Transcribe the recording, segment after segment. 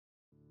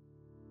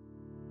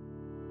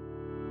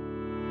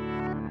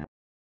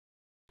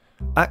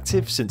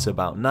Active since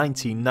about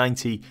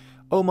 1990,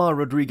 Omar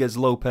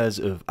Rodriguez-Lopez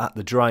of At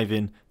the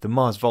Drive-In, the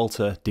Mars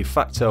Volta, De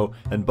Facto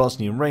and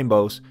Bosnian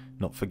Rainbows,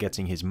 not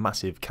forgetting his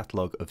massive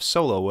catalogue of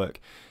solo work,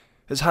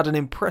 has had an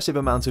impressive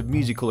amount of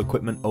musical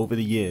equipment over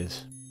the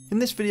years. In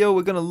this video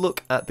we're going to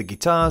look at the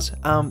guitars,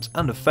 amps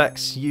and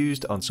effects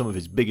used on some of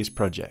his biggest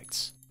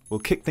projects. We'll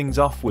kick things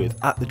off with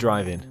At the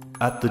Drive-In.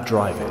 At the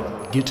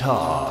Drive-In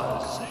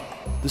Guitars.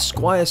 The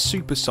Squier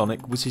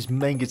Supersonic was his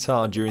main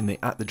guitar during the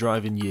At the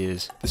Drive-In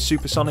years. The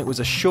Supersonic was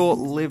a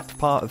short-lived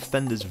part of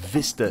Fender's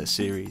Vista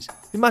series.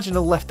 Imagine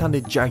a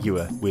left-handed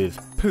Jaguar with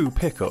poo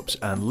pickups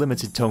and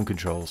limited tone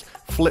controls,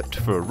 flipped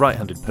for a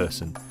right-handed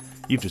person.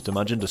 You've just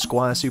imagined a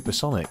Squier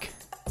Supersonic.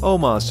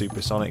 Omar's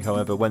Supersonic,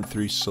 however, went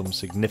through some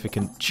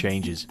significant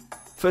changes.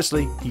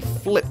 Firstly, he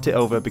flipped it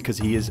over because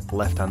he is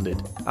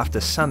left-handed. After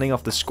sanding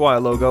off the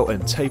Squier logo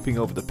and taping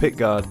over the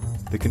pickguard,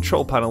 the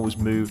control panel was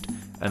moved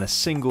and a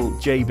single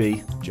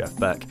JB, Jeff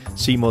Beck,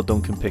 Seymour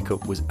Duncan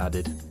pickup was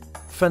added.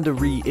 Fender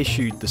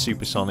reissued the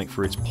Supersonic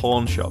for its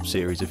Pawn Shop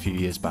series a few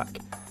years back,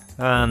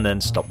 and then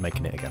stopped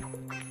making it again.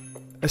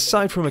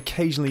 Aside from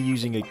occasionally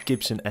using a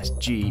Gibson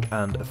SG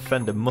and a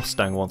Fender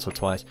Mustang once or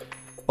twice,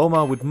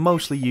 Omar would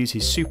mostly use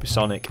his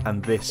Supersonic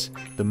and this,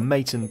 the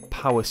Maton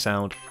Power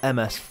Sound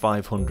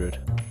MS500.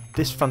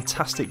 This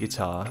fantastic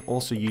guitar,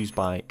 also used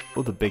by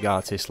other big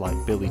artists like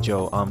Billy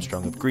Joe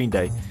Armstrong of Green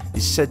Day,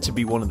 is said to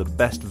be one of the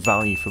best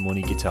value for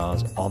money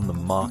guitars on the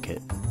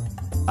market.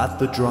 At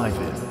the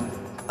Drive-In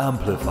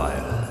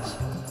Amplifiers.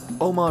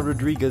 Omar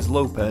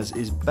Rodriguez-Lopez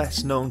is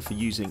best known for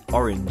using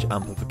orange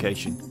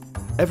amplification.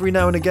 Every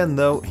now and again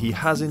though, he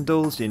has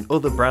indulged in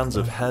other brands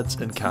of heads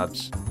and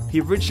cabs. He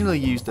originally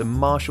used a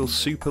Marshall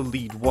Super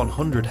Lead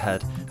 100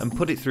 head and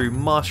put it through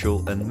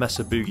Marshall and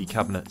Mesa Boogie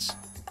cabinets.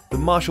 The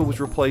Marshall was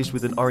replaced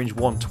with an Orange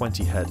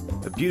 120 head,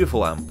 a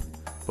beautiful amp,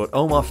 but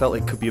Omar felt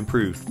it could be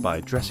improved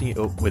by dressing it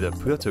up with a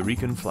Puerto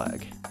Rican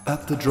flag.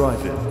 At the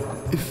Drive-In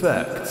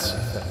Effects.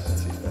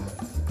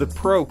 The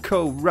Pro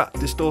Co Rat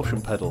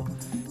distortion pedal.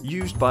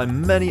 Used by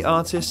many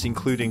artists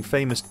including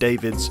famous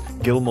Davids,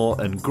 Gilmour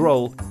and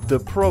Grohl, the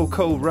Pro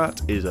Co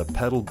Rat is a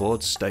pedal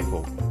board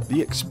staple.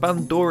 The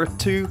Expandora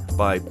 2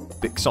 by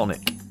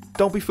Bixonic.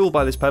 Don't be fooled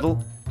by this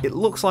pedal. It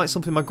looks like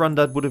something my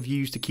granddad would have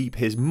used to keep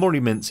his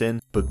Murray mints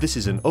in, but this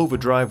is an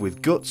overdrive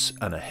with guts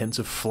and a hint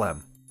of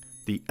phlegm.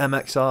 The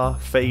MXR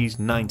Phase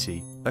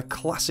 90, a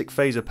classic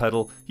phaser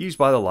pedal used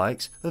by the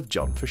likes of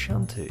John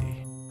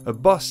Frusciante. A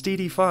Boss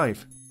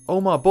DD5.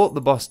 Omar bought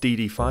the Boss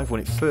DD5 when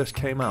it first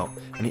came out,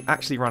 and he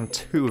actually ran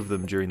two of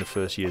them during the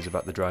first years of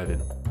At the Drive-In.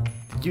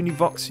 The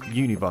Univox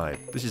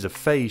Univibe. This is a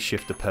phase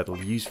shifter pedal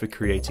used for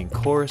creating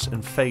chorus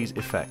and phase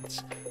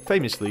effects.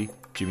 Famously,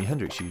 Jimi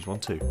Hendrix used one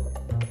too.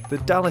 The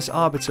Dallas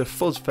Arbiter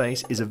Fuzz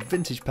Face is a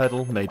vintage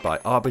pedal made by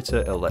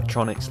Arbiter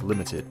Electronics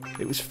Limited.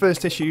 It was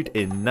first issued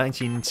in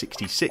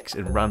 1966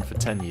 and ran for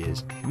 10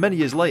 years. Many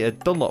years later,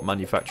 Dunlop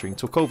Manufacturing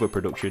took over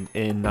production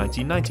in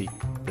 1990.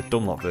 The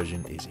Dunlop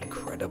version is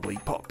incredibly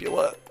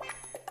popular.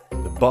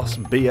 The Boss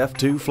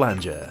BF2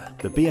 Flanger.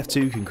 The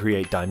BF2 can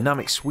create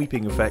dynamic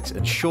sweeping effects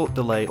and short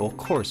delay or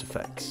chorus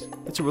effects.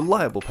 It's a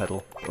reliable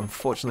pedal, but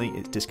unfortunately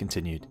it's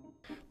discontinued.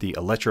 The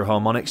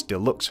Electro-Harmonix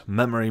Deluxe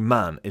Memory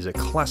Man is a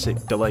classic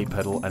delay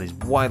pedal and is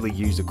widely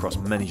used across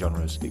many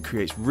genres. It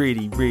creates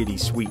really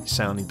sweet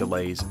sounding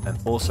delays and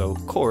also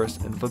chorus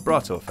and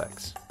vibrato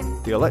effects.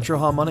 The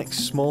Electro-Harmonix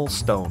Small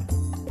Stone.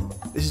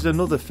 This is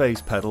another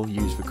phase pedal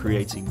used for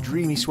creating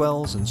dreamy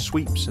swells and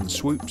sweeps and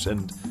swoops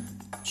and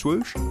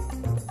swoosh.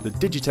 The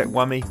Digitech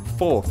Whammy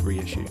 4th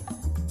reissue.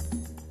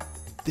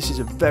 This is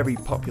a very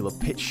popular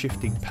pitch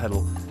shifting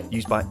pedal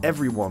used by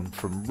everyone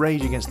from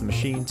Rage Against the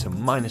Machine to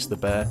Minus the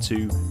Bear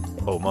to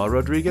Omar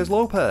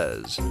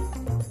Rodriguez-Lopez.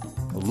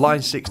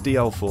 Line 6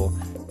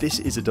 DL4. This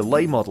is a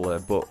delay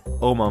modeler, but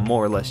Omar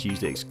more or less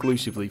used it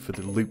exclusively for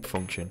the loop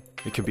function.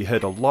 It can be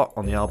heard a lot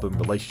on the album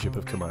Relationship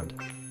of Command.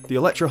 The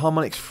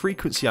Electro-Harmonix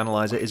Frequency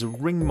Analyzer is a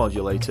ring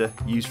modulator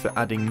used for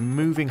adding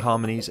moving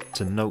harmonies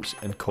to notes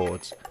and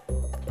chords.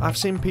 I've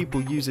seen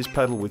people use this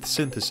pedal with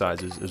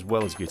synthesizers as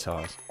well as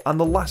guitars. And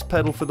the last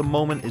pedal for the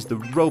moment is the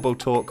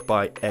Robotalk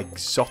by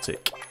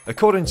Exotic.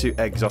 According to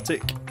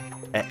Exotic,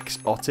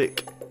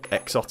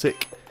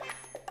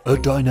 a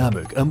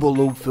dynamic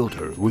envelope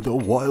filter with a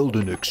wild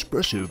and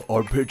expressive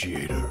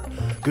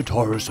arpeggiator.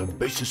 Guitarists and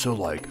bassists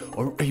alike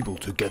are able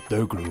to get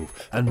their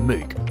groove and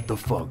make the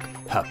funk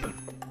happen.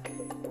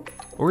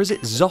 Or is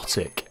it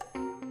Zotic?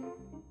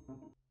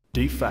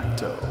 De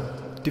Facto.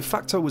 De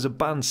Facto was a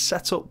band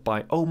set up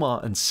by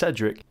Omar and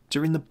Cedric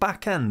during the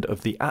back end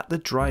of the At the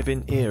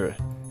Drive-In era.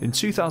 In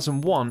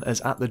 2001, as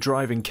At the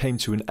Drive-In came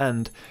to an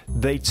end,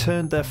 they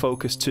turned their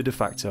focus to De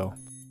Facto.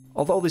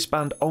 Although this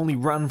band only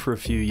ran for a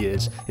few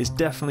years, it's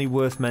definitely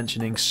worth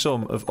mentioning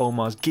some of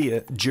Omar's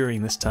gear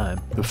during this time.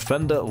 The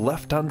Fender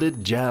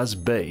left-handed jazz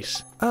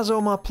bass. As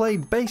Omar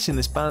played bass in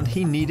this band,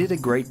 he needed a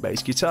great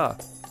bass guitar.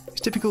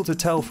 It's difficult to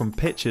tell from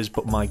pictures,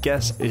 but my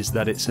guess is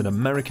that it's an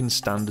American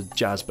standard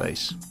jazz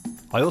bass.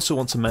 I also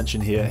want to mention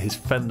here his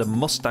Fender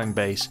Mustang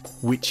bass,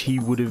 which he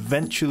would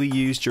eventually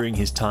use during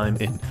his time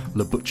in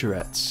Les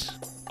Butcherettes.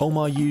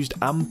 Omar used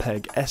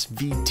Ampeg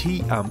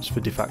SVT amps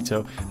for de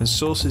facto, and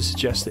sources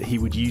suggest that he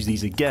would use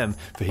these again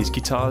for his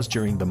guitars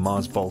during the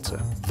Mars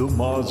Volta. The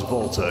Mars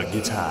Volta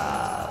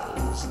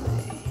guitars.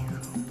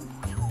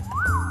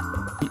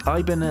 The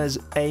Ibanez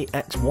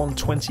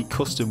AX120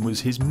 Custom was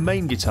his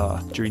main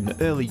guitar during the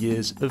early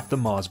years of the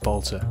Mars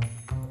Volta.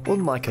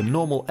 Unlike a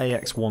normal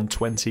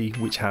AX120,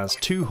 which has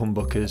two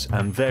humbuckers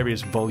and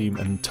various volume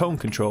and tone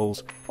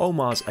controls,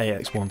 Omar's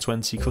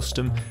AX120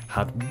 Custom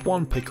had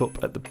one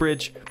pickup at the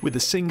bridge with a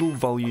single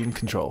volume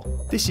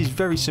control. This is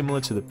very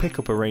similar to the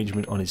pickup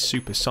arrangement on his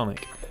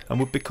Supersonic, and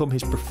would become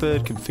his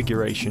preferred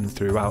configuration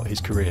throughout his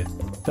career.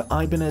 The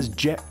Ibanez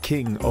Jet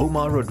King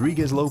Omar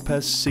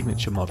Rodriguez-Lopez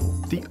signature model.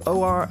 The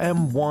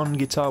ORM1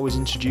 guitar was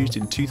introduced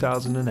in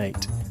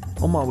 2008.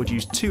 Omar would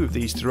use two of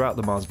these throughout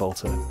the Mars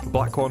Volta, a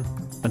black one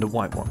and a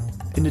white one.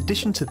 In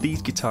addition to these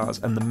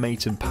guitars and the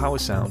Maton power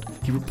sound,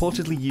 he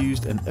reportedly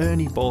used an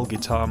Ernie Ball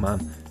guitar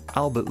man,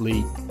 Albert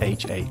Lee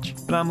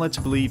HH, but I'm led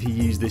to believe he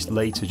used this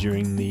later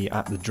during the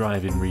At the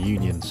Drive-In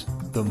reunions.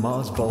 The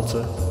Mars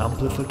Volta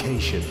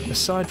amplification.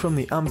 Aside from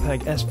the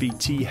Ampeg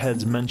SVT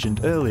heads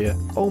mentioned earlier,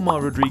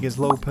 Omar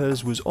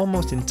Rodriguez-Lopez was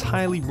almost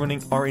entirely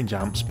running Orange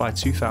amps by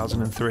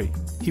 2003.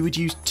 He would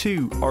use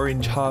two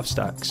Orange half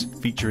stacks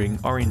featuring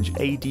Orange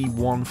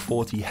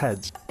AD140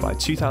 heads. By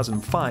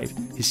 2005,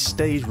 his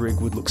stage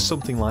rig would look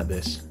something like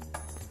this.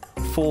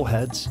 4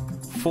 heads,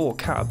 4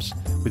 cabs,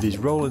 with his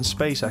Roland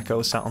Space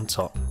Echo sat on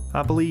top.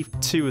 I believe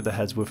 2 of the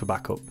heads were for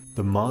backup.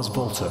 The Mars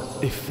Volta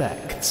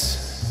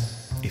effects.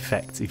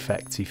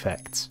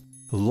 Effects.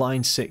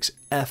 Line 6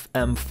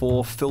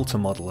 FM4 filter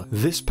modeler.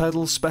 This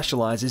pedal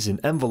specialises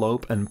in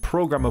envelope and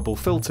programmable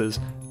filters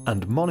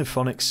and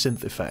monophonic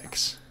synth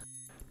effects.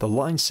 The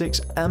Line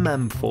 6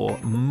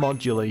 MM4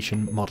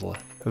 modulation modeler.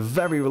 A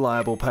very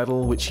reliable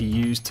pedal which he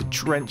used to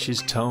drench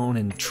his tone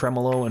in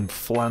tremolo and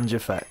flange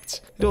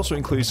effects. It also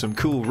includes some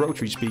cool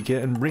rotary speaker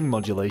and ring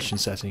modulation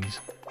settings.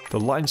 The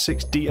Line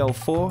 6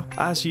 DL4,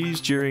 as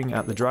used during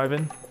At the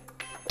Drive-In.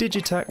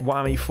 Digitech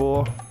Whammy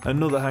 4,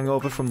 another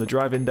hangover from the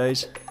drive-in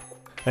days.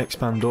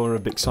 Expandora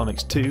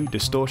Bixonics 2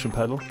 distortion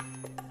pedal.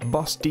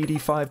 Boss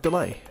DD5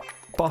 delay.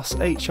 Boss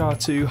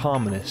HR2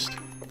 harmonist.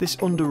 This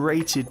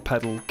underrated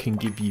pedal can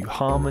give you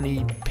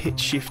harmony, pitch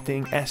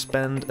shifting,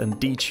 S-bend and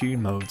detune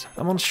modes.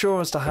 I'm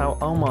unsure as to how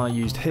Omar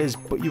used his,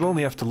 but you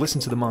only have to listen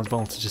to the Mars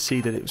Volta to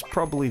see that it was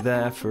probably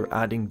there for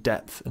adding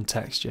depth and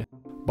texture.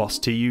 Boss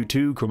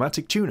TU2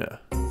 chromatic tuner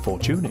for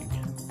tuning.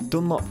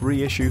 Dunlop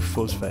reissue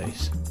fuzz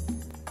face.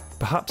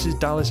 Perhaps his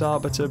Dallas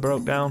Arbiter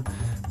broke down,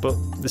 but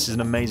this is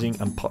an amazing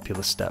and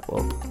popular step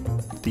up.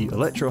 The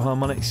Electro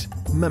Harmonics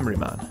Memory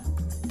Man.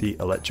 The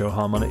Electro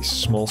Harmonics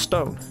Small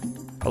Stone.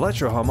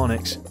 Electro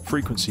Harmonics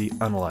Frequency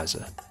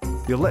Analyzer.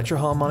 The Electro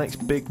Harmonics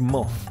Big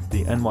Muff,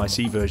 the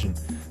NYC version,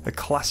 a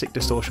classic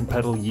distortion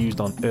pedal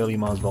used on early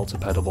Mars Volta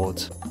pedal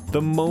boards.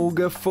 The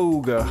Moga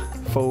Foga.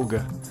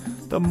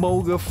 The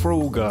Moga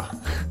Froga.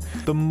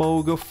 The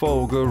Moga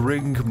Foga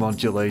ring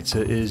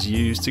modulator is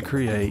used to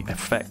create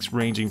effects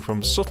ranging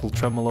from subtle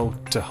tremolo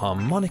to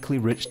harmonically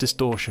rich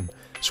distortion,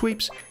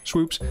 sweeps,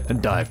 swoops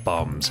and dive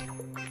bombs.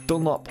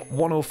 Dunlop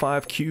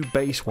 105Q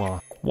bass wah.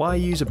 Why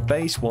use a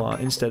bass wah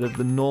instead of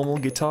the normal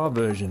guitar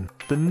version?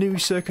 The new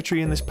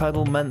circuitry in this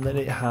pedal meant that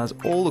it has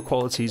all the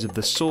qualities of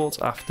the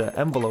sought after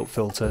envelope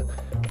filter,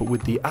 but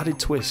with the added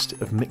twist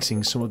of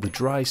mixing some of the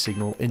dry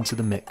signal into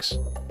the mix.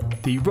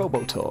 The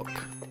Robotalk.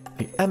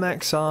 The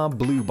MXR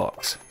Blue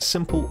Box,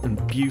 simple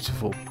and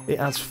beautiful. It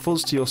adds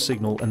fuzz to your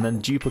signal and then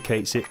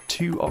duplicates it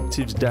 2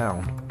 octaves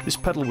down. This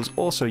pedal was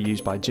also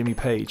used by Jimmy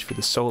Page for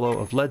the solo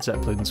of Led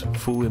Zeppelin's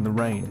Fool in the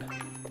Rain.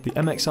 The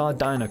MXR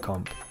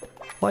Dynacomp.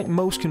 Like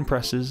most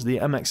compressors, the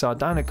MXR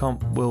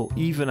Dynacomp will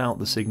even out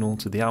the signal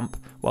to the amp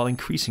while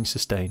increasing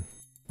sustain.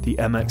 The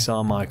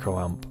MXR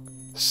Microamp.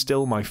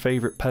 Still my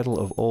favourite pedal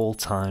of all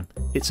time.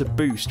 It's a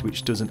boost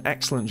which does an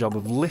excellent job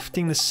of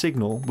lifting the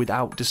signal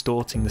without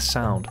distorting the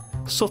sound.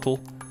 Subtle,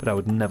 but I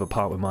would never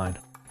part with mine.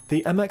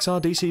 The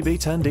MXR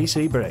DCB10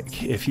 DC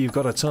Brick. If you've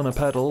got a ton of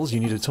pedals, you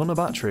need a ton of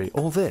battery.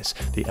 Or this,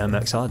 the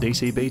MXR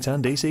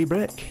DCB10 DC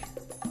Brick.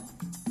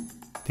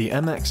 The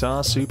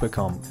MXR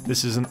Supercomp.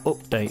 This is an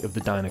update of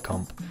the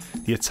Dynacomp.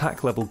 The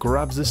attack level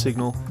grabs the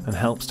signal and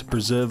helps to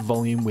preserve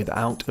volume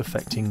without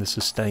affecting the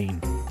sustain.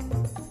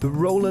 The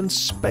Roland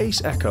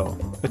Space Echo,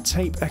 a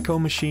tape echo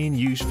machine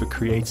used for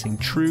creating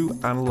true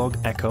analog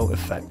echo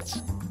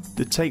effects.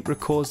 The tape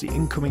records the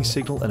incoming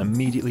signal and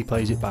immediately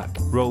plays it back.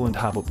 Roland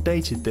have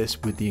updated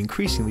this with the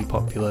increasingly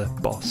popular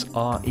Boss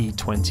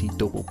RE20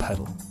 double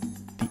pedal.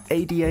 The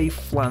ADA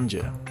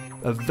Flanger,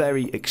 a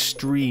very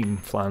extreme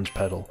flange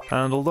pedal,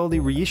 and although they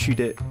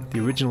reissued it,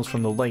 the originals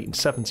from the late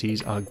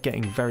 70s are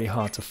getting very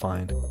hard to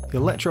find. The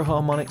Electro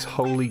Harmonics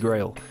Holy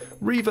Grail,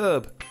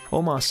 Reverb.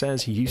 Omar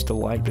says he used to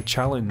like the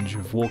challenge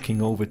of walking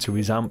over to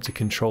his amp to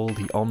control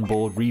the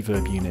onboard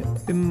reverb unit.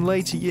 In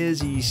later years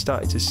he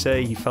started to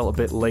say he felt a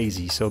bit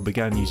lazy, so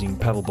began using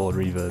pedalboard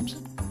reverbs.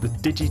 The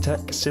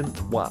Digitech Synth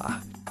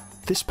Wah.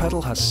 This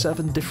pedal has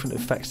 7 different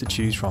effects to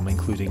choose from,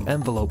 including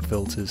envelope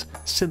filters,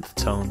 synth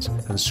tones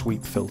and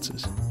sweep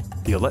filters.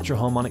 The Electro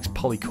Harmonics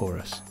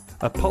Polychorus.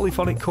 a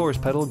polyphonic chorus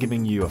pedal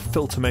giving you a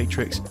filter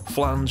matrix,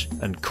 flange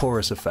and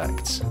chorus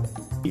effects.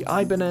 The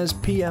Ibanez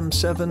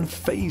PM7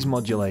 phase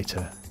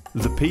modulator.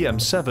 The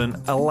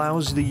PM7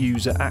 allows the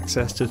user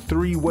access to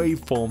 3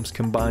 waveforms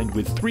combined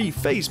with 3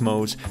 phase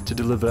modes to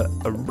deliver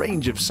a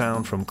range of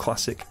sound from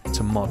classic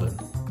to modern.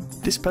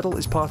 This pedal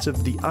is part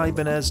of the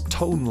Ibanez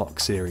Tone Lock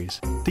series.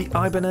 The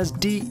Ibanez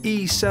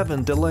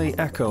DE7 Delay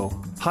Echo.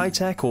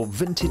 High-tech or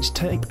vintage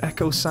tape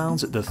echo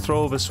sounds at the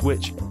throw of a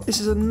switch. This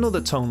is another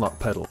tone lock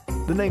pedal.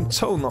 The name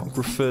tone lock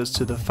refers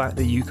to the fact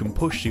that you can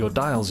push your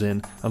dials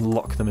in and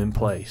lock them in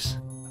place.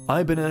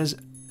 Ibanez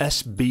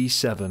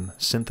SB7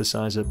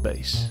 Synthesizer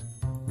Bass.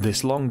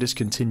 This long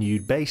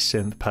discontinued bass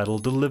synth pedal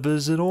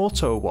delivers an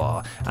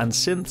auto-wah and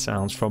synth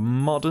sounds from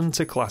modern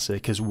to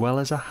classic, as well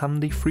as a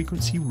handy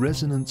frequency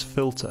resonance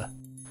filter.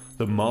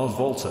 The Mars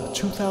Volta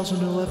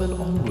 2011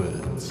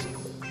 onwards.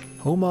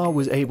 Omar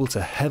was able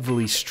to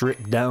heavily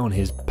strip down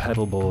his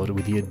pedal board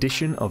with the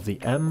addition of the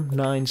M9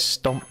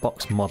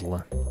 Stompbox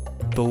modeler.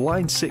 The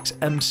Line 6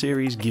 M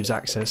series gives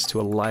access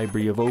to a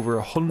library of over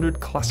 100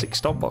 classic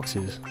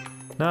stompboxes.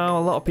 Now,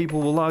 a lot of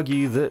people will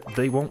argue that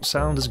they won't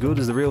sound as good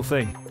as the real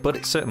thing, but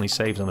it certainly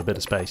saves on a bit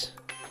of space.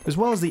 As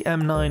well as the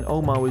M9,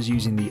 Omar was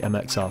using the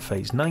MXR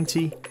Phase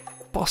 90,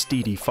 Boss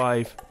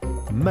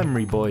DD5,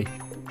 Memory Boy,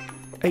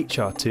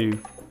 HR2,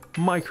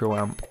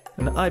 Microamp,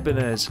 an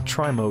Ibanez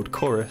Tri-Mode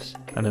Chorus,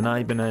 and an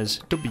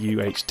Ibanez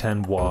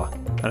WH10 wah,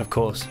 and of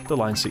course the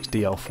Line 6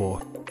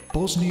 DL4.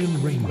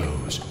 Bosnian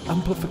Rainbows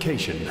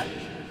Amplification.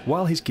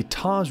 While his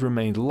guitars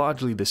remained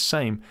largely the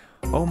same,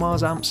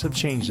 Omar's amps have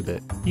changed a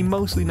bit. He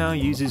mostly now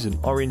uses an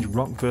orange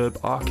Rockverb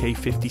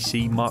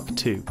RK50C Mark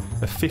II,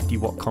 a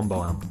 50-watt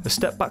combo amp. A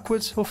step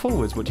backwards or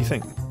forwards, what do you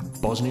think?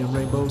 Bosnian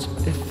Rainbows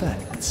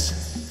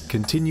Effects.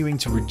 Continuing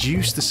to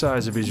reduce the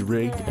size of his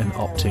rig and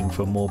opting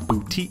for more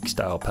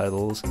boutique-style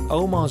pedals,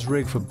 Omar's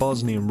rig for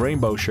Bosnian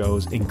Rainbow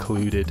shows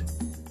included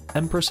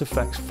Empress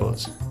Effects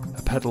Fuzz,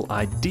 a pedal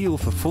ideal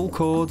for full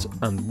chords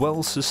and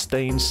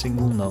well-sustained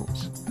single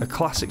notes, a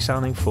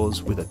classic-sounding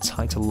fuzz with a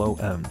tighter low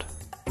end.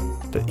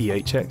 The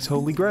EHX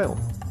Holy Grail.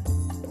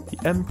 The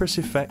Empress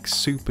Effects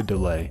Super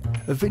Delay,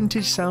 a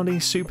vintage sounding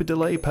super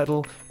delay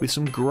pedal with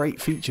some great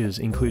features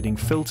including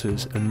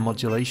filters and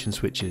modulation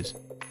switches.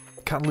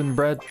 Catlin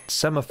Bred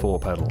Semaphore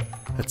pedal,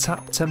 a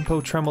tap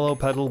tempo tremolo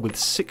pedal with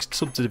 6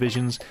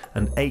 subdivisions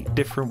and 8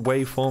 different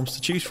waveforms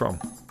to choose from.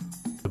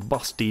 The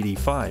Boss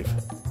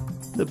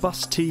DD5. The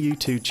Boss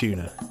TU2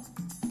 tuner.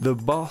 The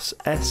Boss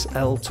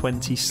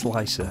SL20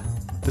 slicer.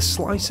 The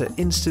slicer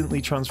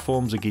instantly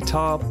transforms a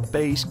guitar,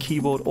 bass,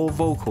 keyboard or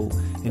vocal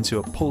into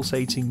a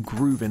pulsating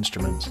groove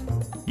instrument.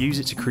 Use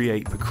it to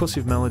create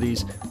percussive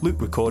melodies,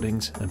 loop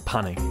recordings and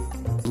panning.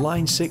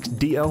 Line 6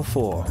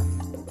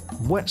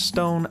 DL4.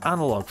 Whetstone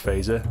Analog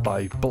Phaser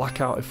by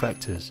Blackout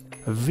Effectors.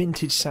 A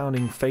vintage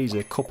sounding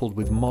phaser coupled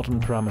with modern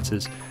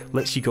parameters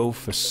lets you go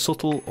for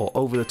subtle or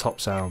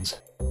over-the-top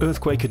sounds.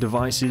 Earthquaker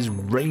Devices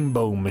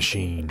Rainbow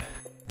Machine.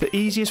 The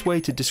easiest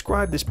way to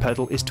describe this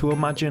pedal is to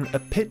imagine a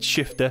pitch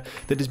shifter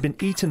that has been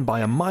eaten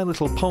by a My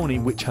Little Pony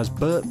which has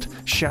burped,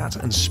 shat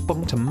and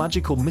spunked a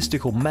magical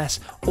mystical mess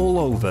all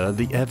over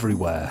the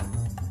everywhere.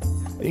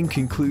 In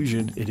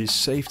conclusion, it is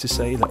safe to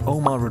say that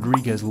Omar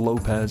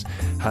Rodriguez-Lopez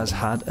has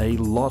had a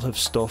lot of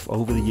stuff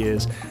over the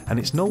years, and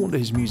it's no wonder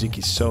his music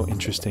is so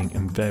interesting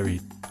and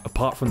varied.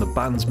 Apart from the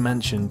bands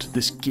mentioned,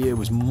 this gear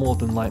was more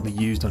than likely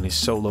used on his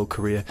solo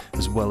career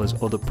as well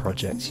as other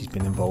projects he's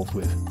been involved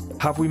with.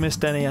 Have we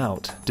missed any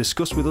out?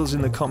 Discuss with us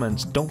in the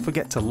comments. Don't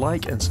forget to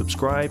like and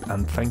subscribe,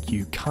 and thank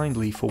you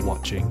kindly for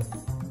watching.